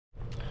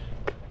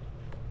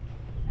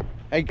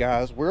Hey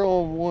guys, we're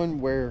on one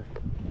where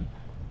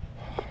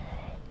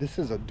this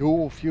is a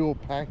dual fuel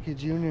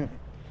package unit,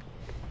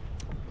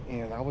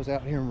 and I was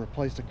out here and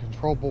replaced a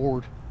control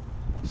board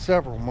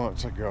several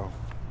months ago,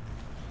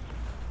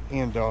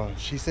 and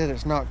she said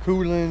it's not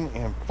cooling,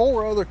 and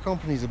 4 other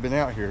companies have been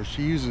out here.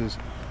 She uses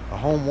a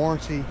home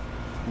warranty,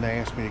 and they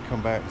asked me to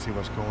come back and see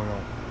what's going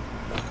on.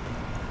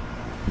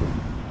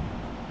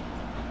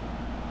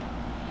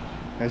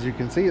 As you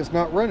can see, it's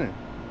not running,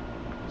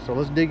 so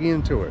let's dig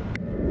into it.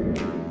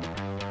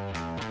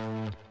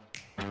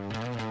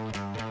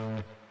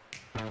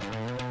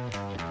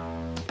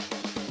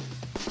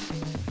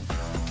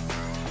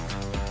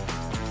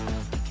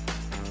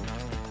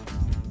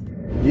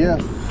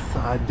 Yes,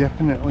 I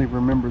definitely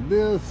remember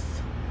this.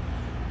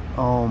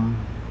 I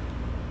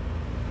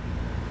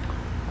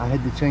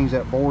had to change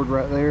that board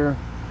right there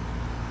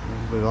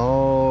with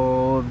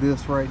all of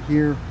this right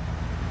here.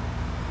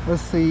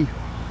 Let's see.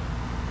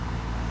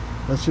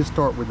 Let's just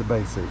start with the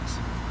basics.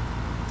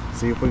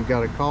 See if we've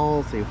got a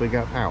call, see if we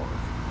got power.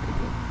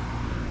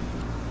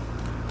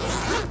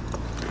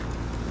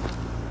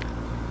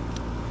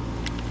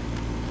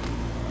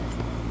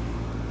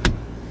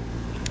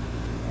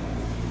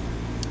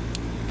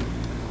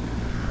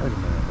 Wait a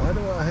minute, why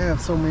do I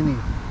have so many?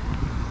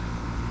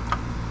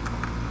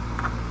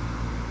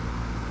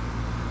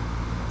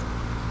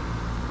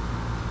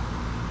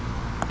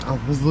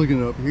 I was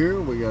looking up here,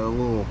 we got a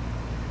little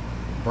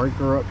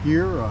breaker up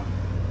here,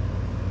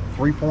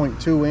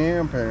 3.2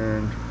 amp,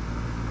 and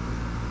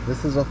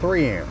this is a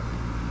 3 amp.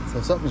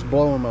 So something's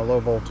blowing my low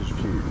voltage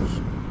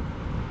fuse.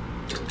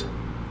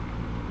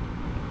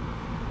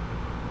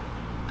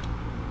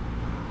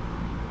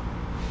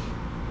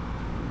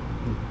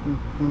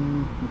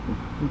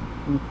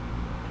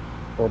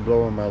 Or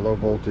blowing my low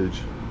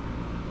voltage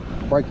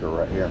breaker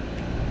right here.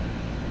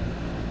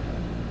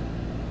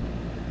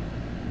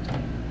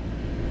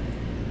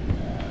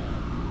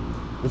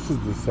 This is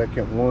the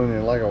second one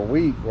in like a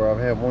week where I've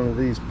had one of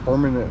these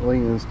permanently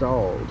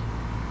installed.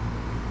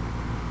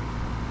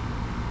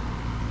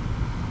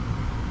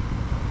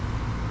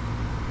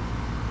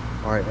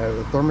 Alright, at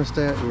the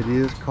thermostat it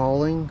is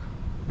calling,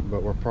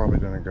 but we're probably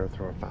going to go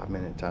through a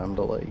 5-minute time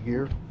delay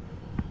here.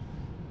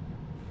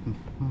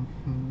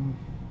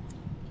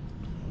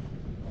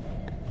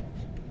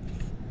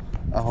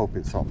 I hope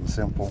it's something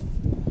simple.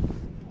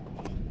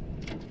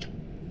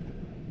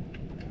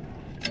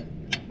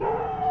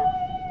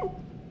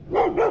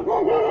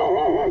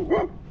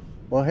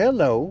 Well,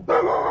 hello.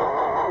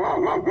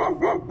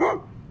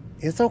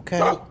 It's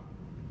okay.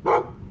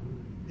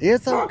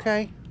 It's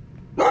okay.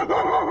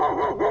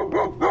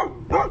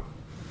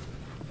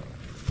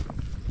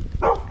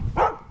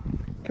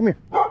 Come here.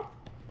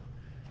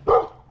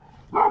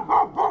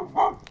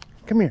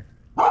 Come here.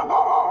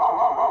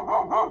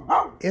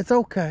 It's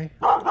okay.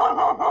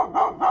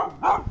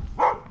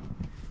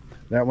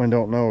 That one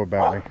don't know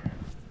about me.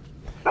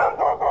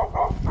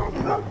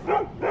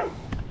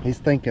 He's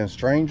thinking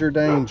stranger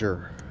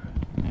danger.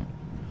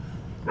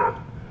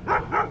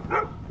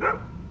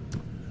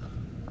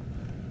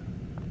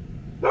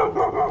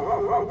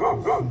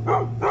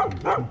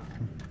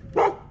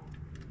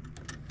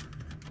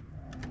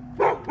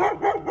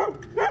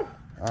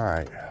 All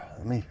right,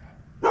 let me.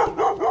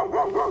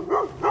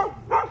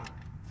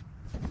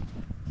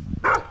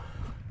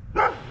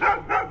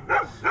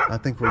 I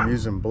think we're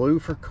using blue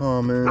for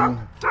common,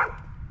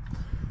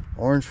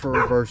 orange for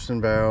reversing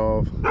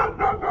valve,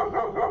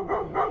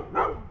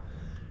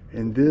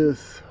 and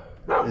this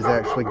is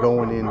actually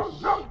going in.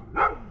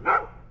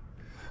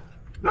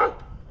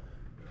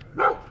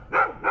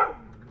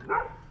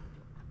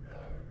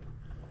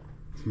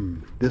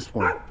 This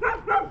one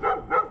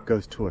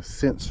goes to a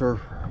sensor,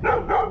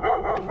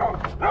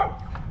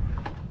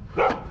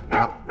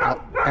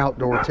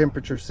 outdoor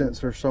temperature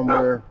sensor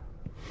somewhere.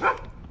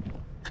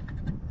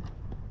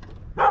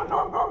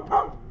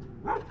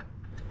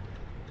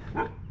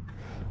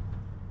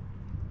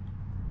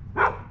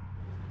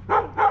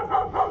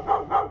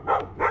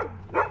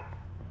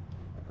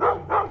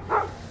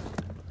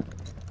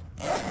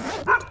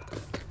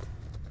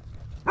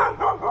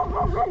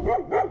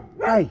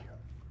 Hey,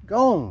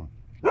 go on.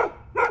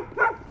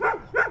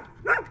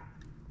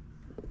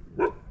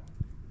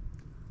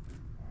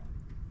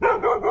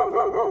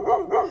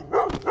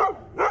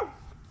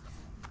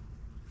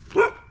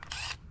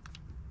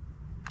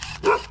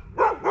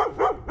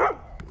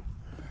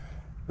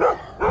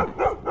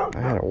 I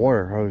had a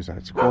water hose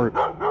I'd squirting.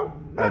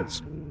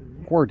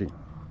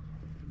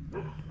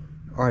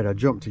 All right, I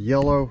jumped to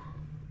yellow.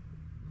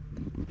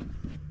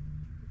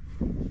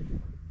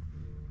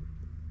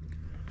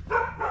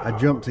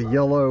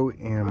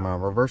 And my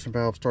reversing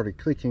valve started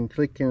clicking,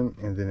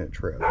 and then it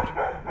tripped.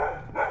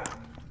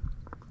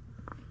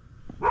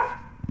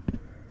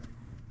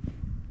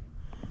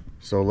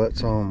 So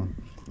let's tell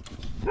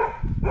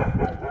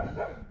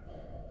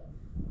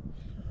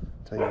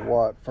you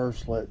what,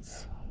 first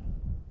let's,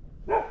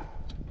 I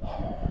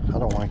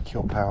don't want to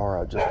kill power,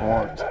 I just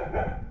want,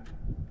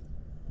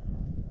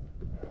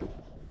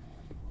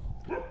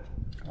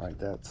 all right,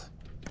 that's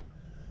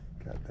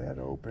Got that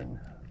open.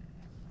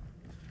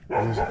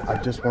 I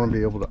just want to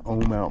be able to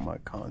ohm out my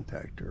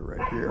contactor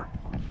right here.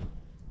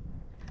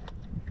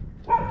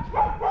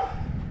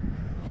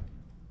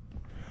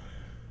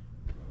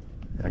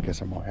 I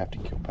guess I'm gonna have to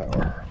kill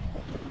power.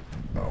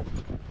 Oh.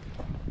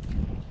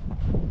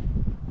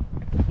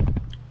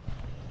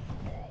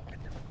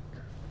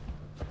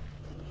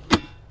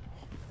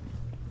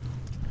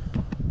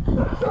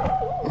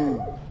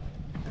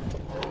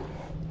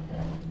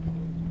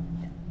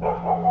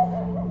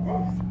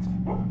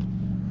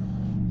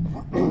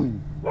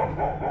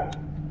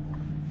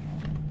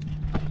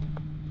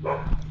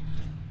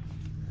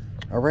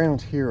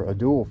 Around here, a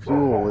dual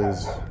fuel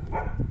is,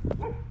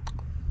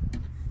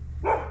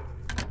 I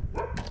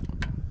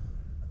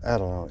don't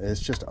know, it's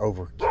just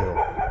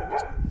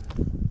overkill.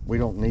 We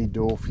don't need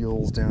dual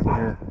fuels down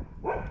here.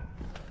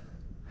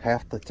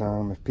 Half the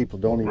time, if people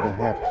don't even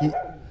have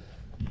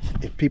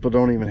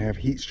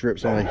heat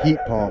strips on a heat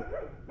pump,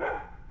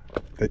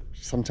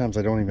 sometimes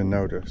I don't even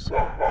notice.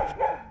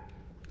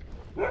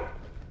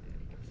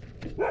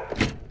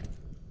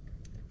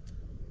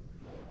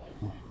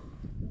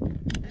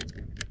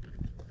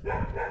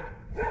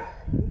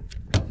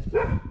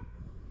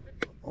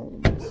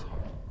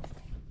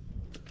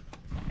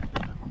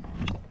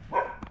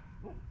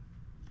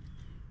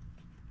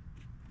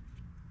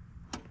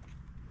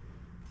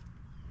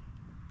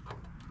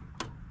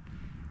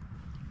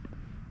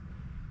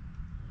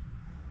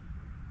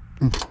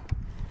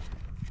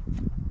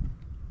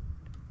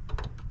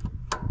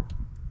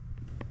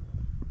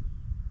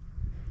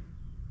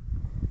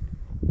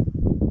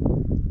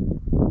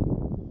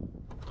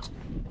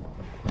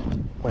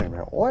 Wait a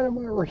minute, what am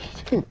I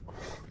reading?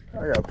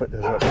 I gotta put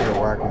this up here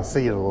where I can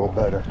see it a little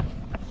better.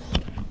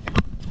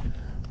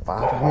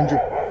 500?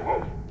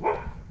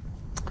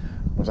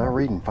 Was I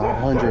reading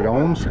 500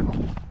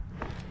 ohms?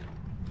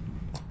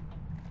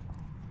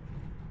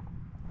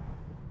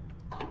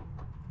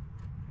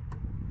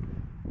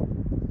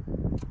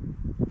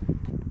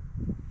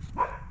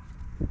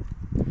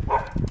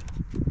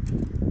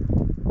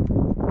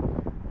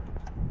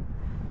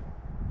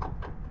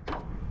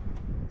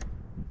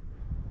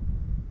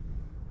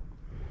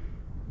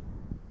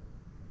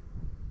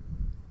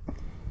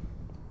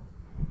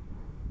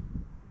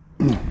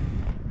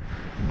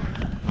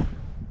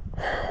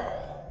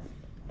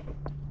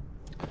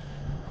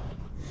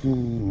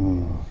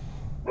 Hmm.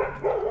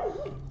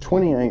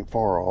 20 ain't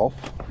far off,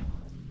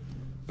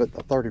 but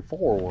the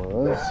 34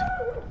 was.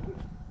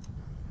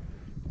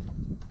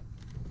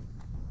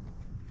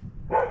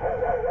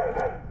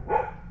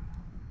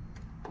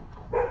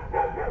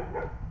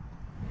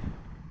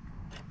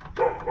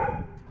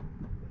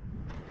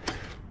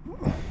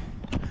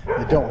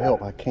 It don't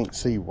help, I can't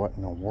see what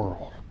in the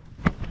world.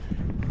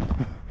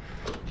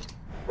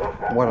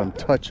 What I'm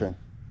touching.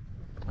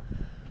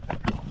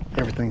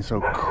 Everything's so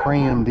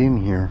crammed in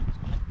here.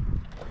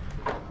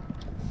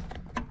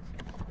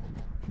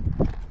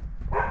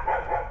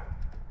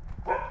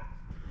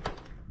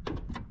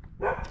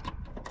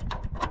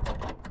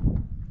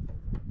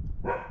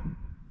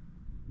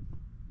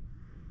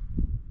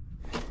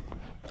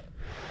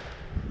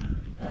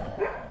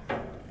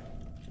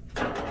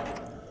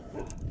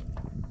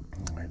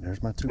 Alright,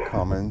 there's my two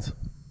commons.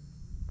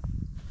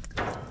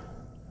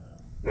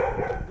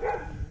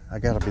 I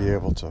gotta be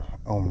able to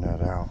ohm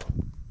that out.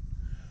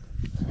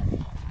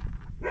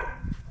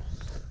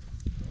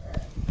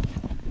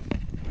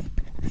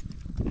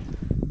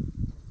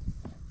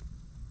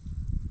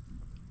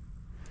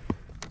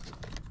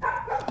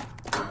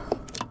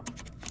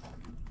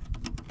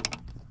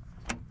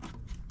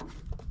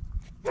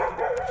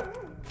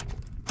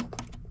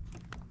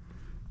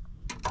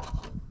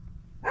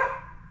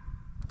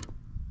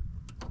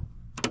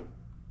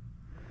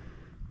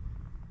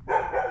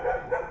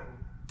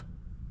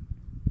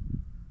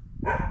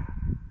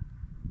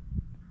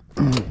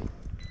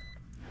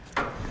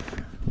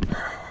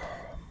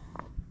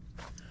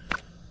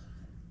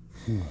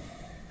 Hmm.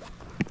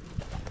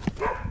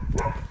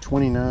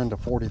 29 to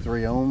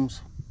 43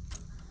 ohms.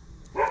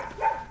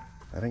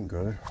 That ain't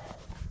good.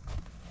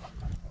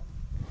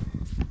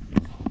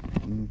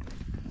 And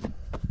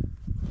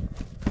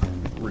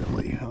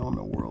really, how in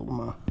the world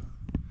am I?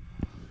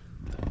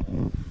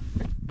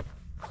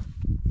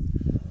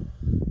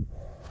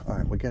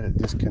 Alright, we got it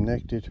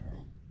disconnected.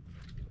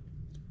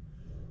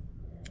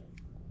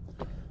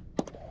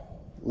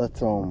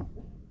 Let's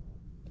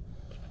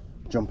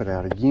jump it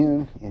out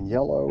again in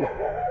yellow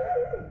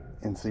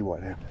and see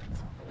what happens.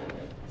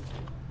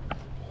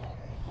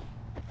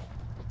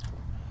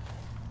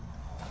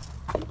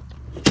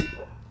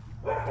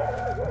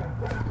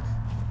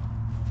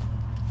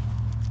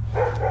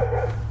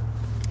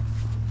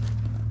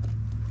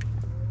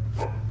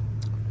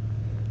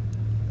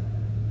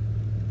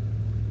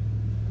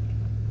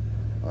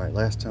 Alright,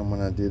 last time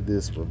when I did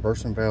this,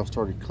 reversing valve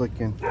started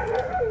clicking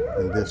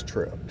and this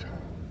tripped.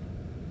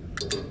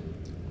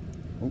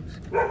 Oops,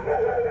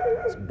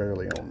 it's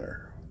barely on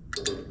there.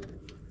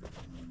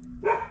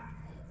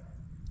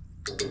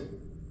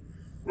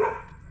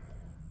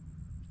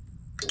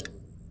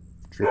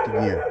 Tripped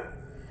again.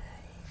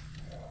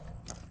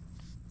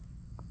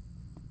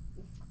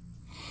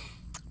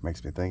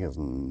 Makes me think it's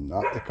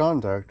not the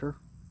contactor.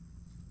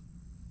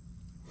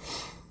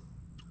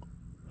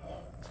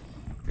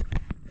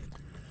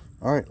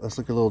 All right, let's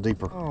look a little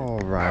deeper. All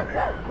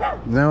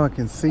right, now I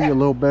can see a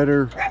little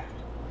better.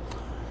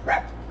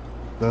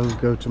 Those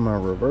go to my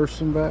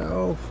reversing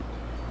valve.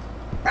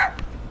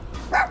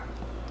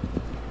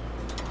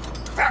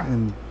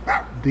 And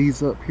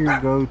these up here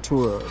go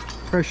to a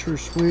pressure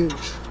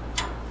switch.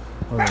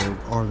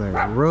 Are they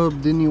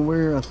rubbed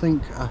anywhere? I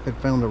think I had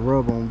found a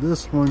rub on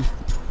this one.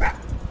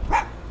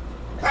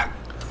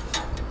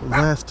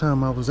 Last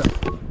time I was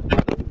out,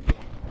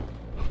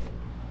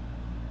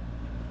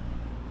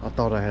 I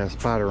thought I had a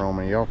spider on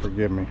me. Y'all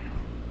forgive me.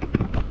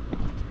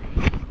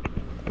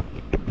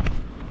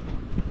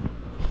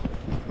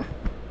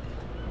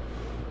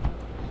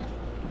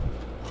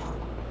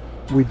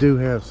 We do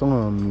have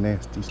some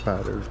nasty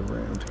spiders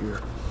around here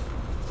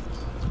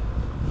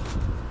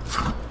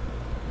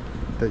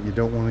that you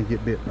don't want to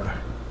get bit by.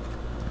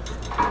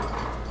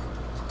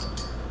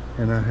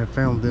 And I have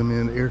found them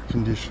in air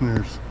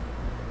conditioners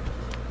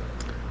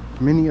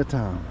many a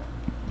time.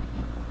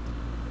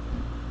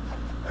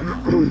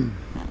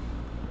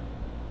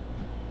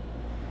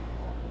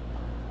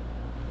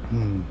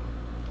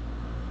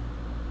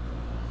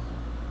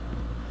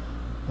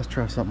 Let's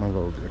try something a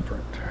little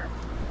different.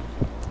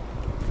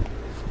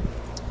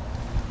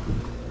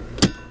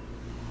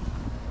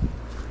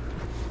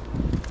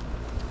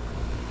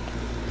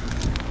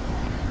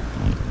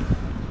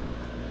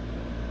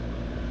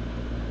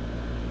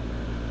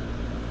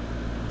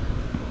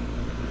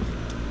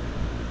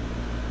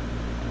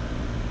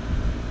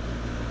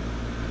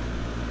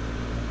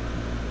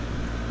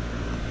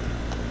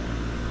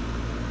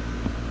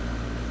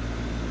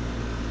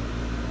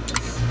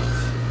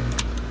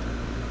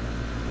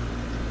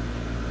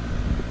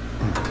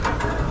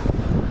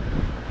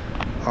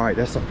 All right,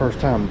 that's the first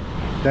time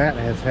that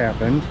has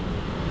happened.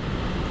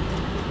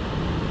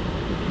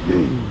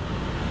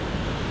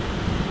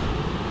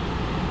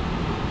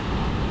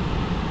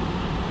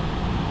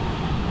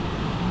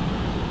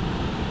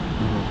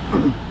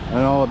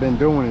 And all I've been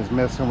doing is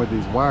messing with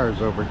these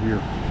wires over here.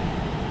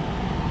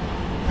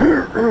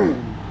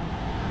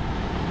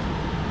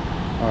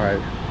 All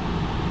right.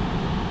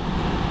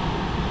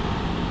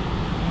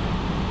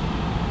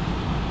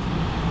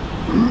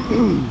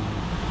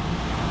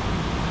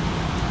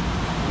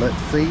 Let's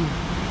see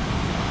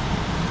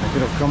if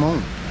it'll come on.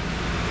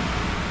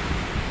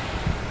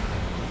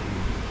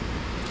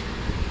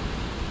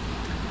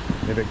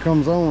 If it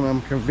comes on,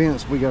 I'm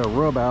convinced we got a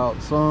rub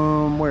out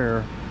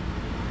somewhere.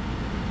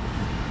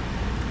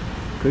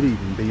 Could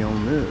even be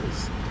on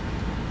this.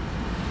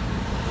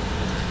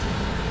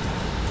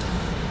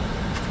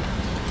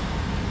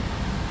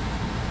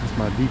 That's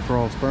my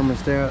defrost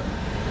thermostat.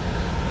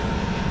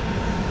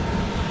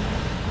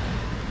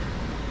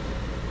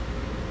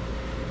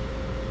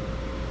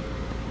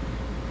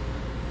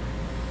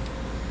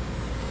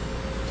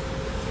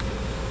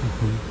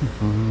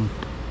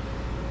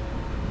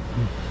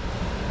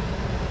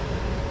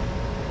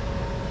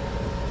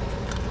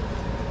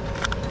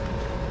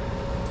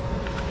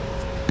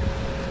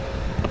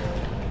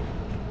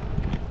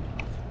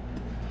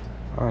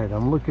 All right,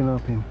 I'm looking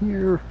up in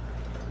here.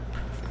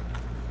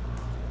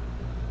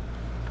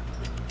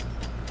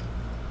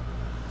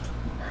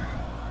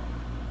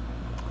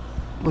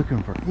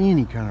 Looking for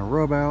any kind of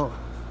rub out.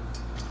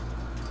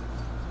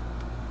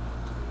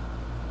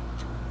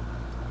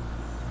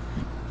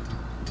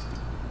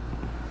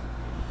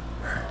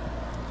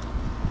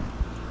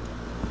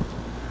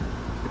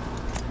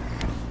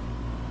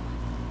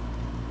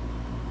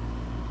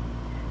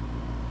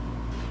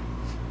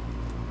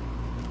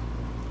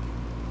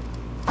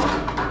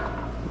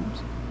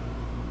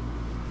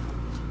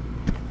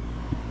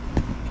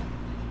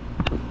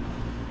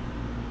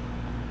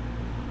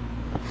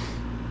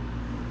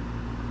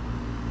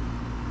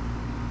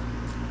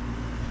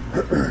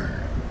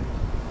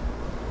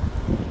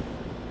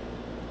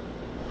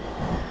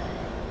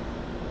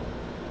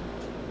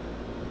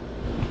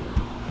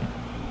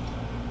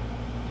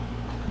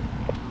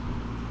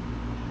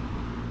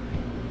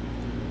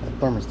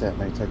 Thermostat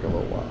may take a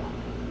little while.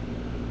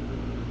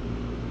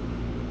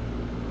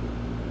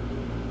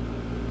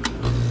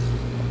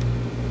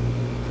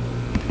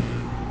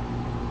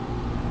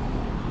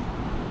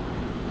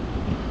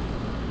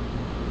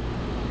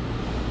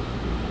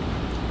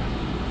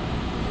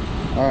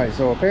 All right,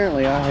 so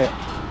apparently I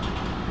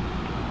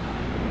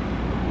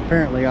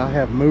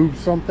have moved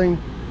something.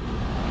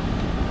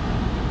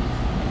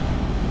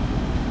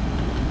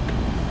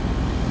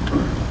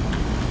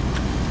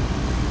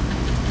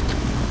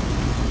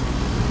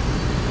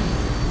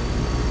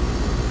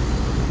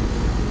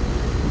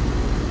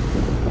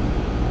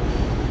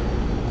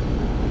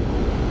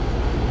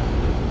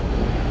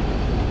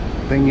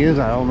 Thing is,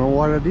 I don't know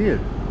what I did.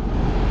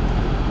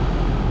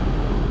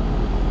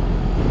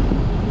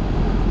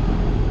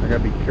 I gotta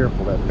be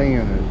careful, that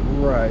fan is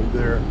right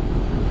there.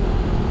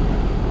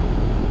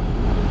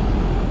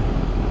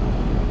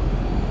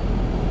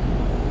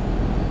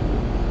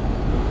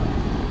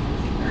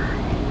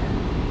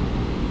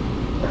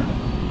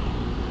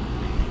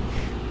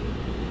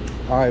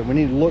 All right, we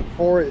need to look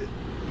for it.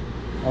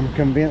 I'm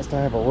convinced I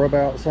have a rub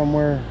out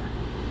somewhere.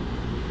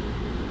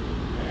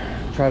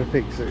 Try to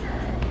fix it.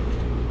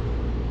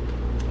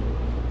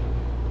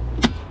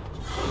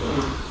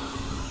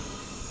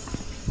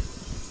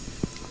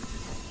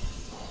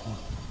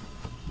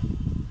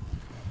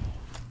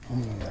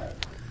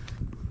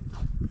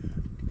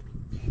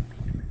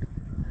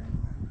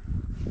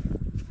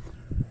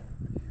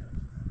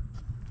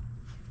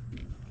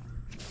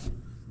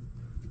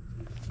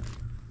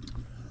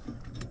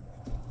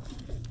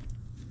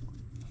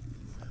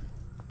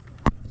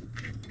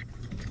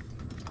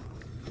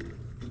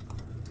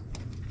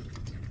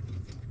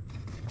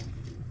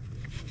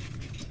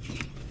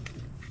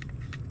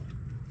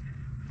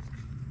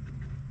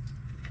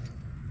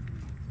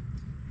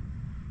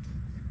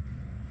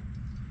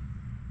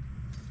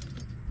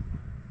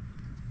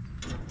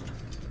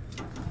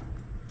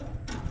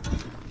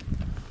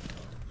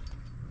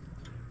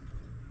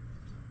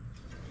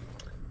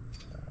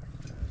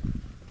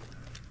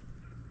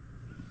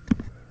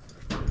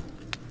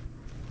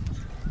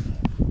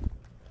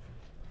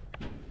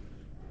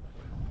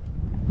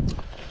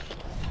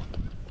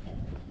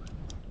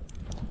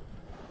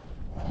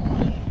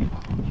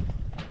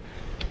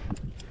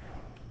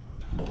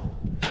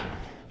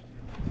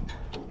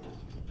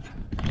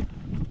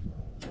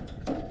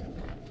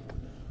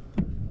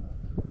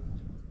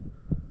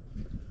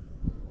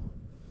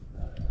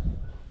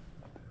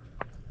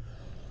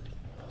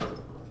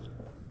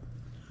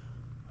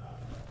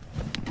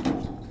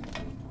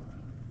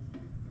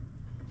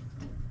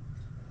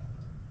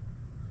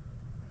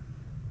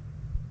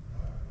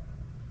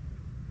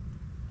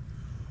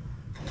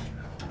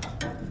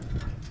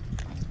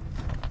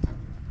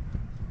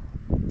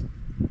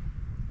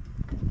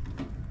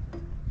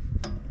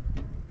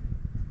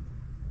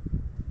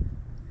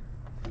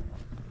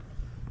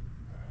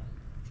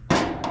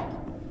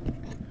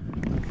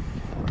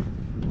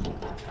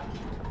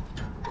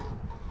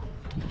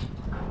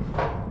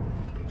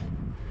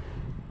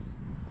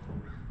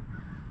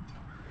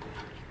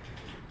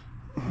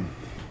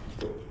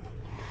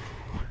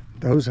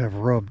 Those have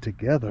rubbed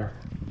together.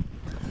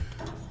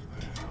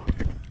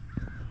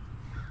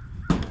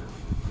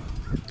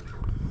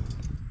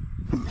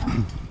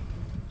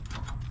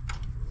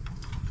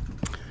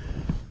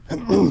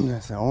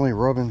 That's the only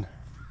rubbing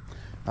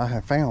I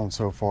have found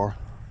so far.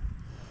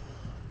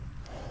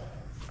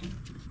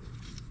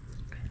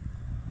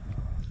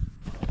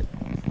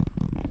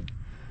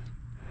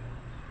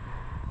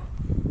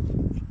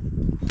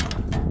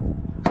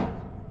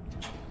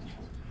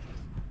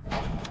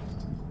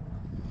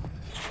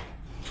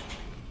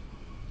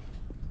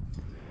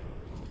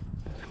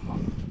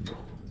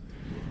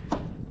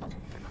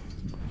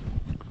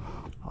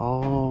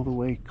 All the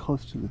way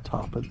close to the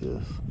top of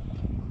this.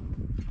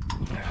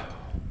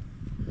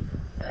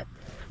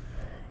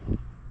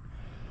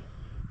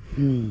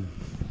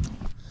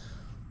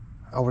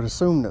 I would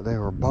assume that they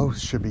were both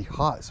should be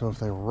hot, so if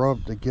they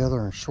rubbed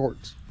together in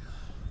shorts.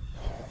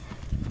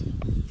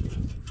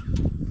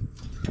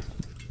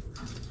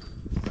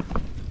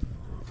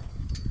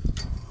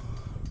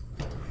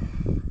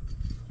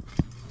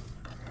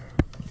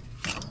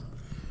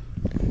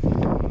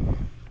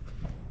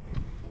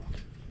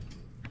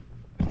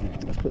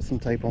 Let's put some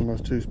tape on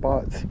those two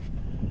spots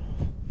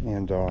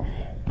and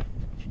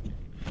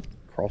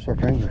cross our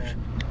fingers.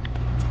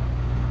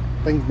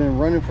 Thing's been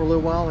running for a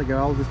little while. I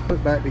got all this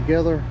put back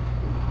together.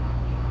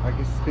 I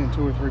guess it's been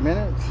 2 or 3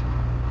 minutes.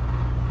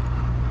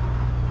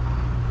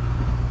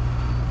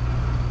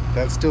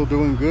 That's still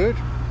doing good.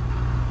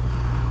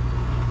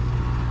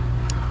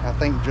 I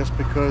think just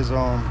because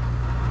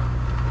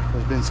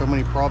there's been so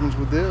many problems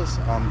with this,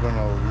 I'm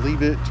gonna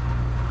leave it.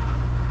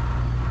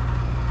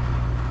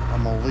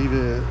 I'm gonna leave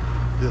it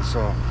this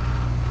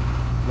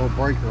little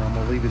breaker. I'm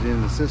gonna leave it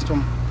in the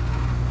system.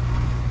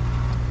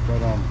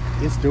 But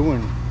it's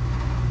doing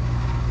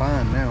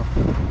fine now.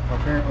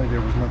 Apparently there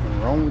was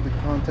nothing wrong with the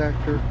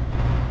contactor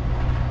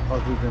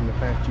other than the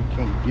fact you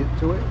can't get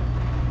to it.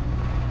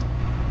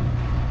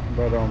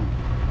 But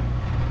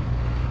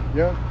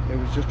yeah, it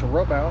was just a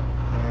rub out,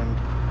 and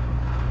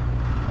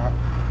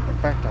in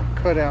fact I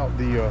cut out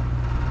the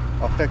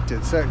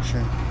affected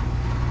section.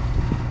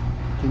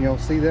 Can y'all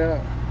see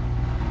that?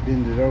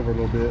 Bend it over a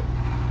little bit.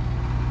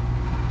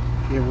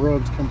 It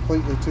rubs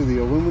completely to the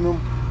aluminum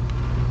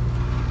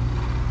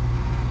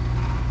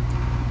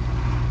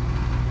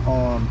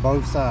on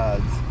both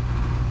sides.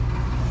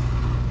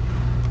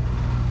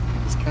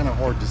 It's kind of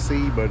hard to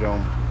see, but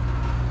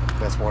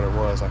that's what it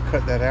was. I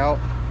cut that out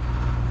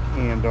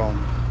and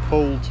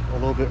pulled a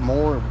little bit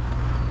more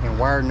and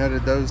wire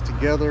nutted those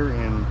together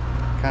and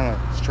kind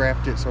of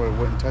strapped it so it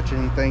wouldn't touch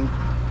anything,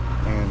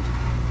 and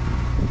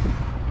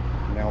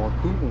now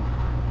we're cooling.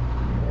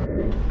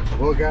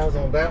 Well guys,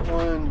 on that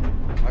one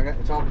I got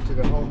to talking to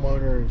the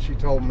homeowner, and she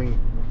told me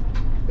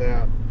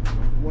that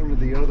one of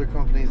the other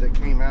companies that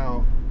came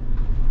out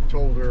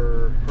told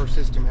her her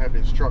system had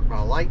been struck by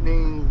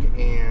lightning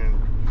and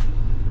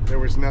there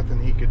was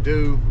nothing he could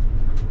do,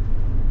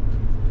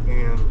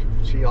 and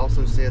she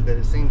also said that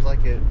it seems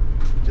like it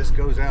just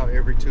goes out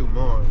every 2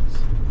 months.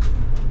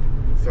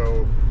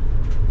 So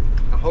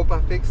I hope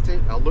I fixed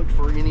it. I looked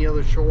for any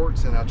other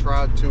shorts, and I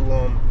tried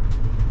to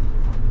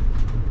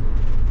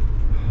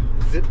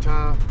zip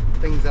tie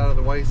things out of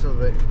the way so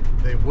that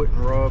they wouldn't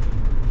rub.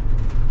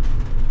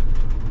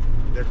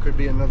 There could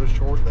be another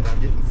short that I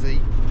didn't see.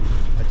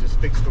 I just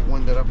fixed the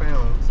one that I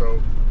found,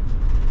 so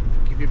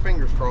keep your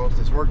fingers crossed,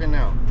 it's working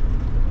out.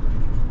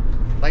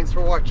 Thanks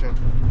for watching,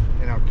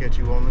 and I'll catch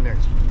you on the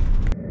next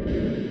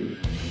one.